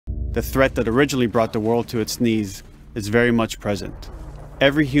the threat that originally brought the world to its knees is very much present.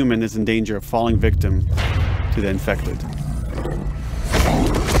 Every human is in danger of falling victim to the infected.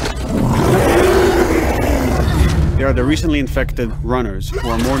 They are the recently infected runners who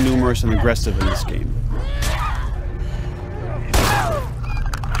are more numerous and aggressive in this game.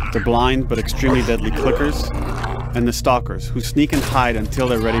 The blind but extremely deadly clickers, and the stalkers who sneak and hide until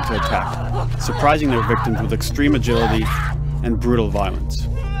they're ready to attack, surprising their victims with extreme agility and brutal violence.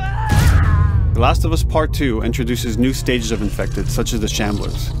 The Last of Us Part 2 introduces new stages of infected, such as the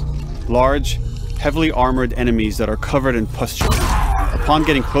Shamblers. Large, heavily armored enemies that are covered in pustule. Upon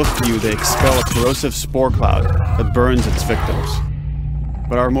getting close to you, they expel a corrosive spore cloud that burns its victims.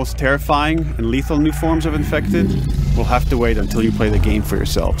 But our most terrifying and lethal new forms of infected will have to wait until you play the game for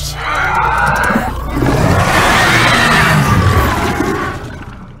yourselves.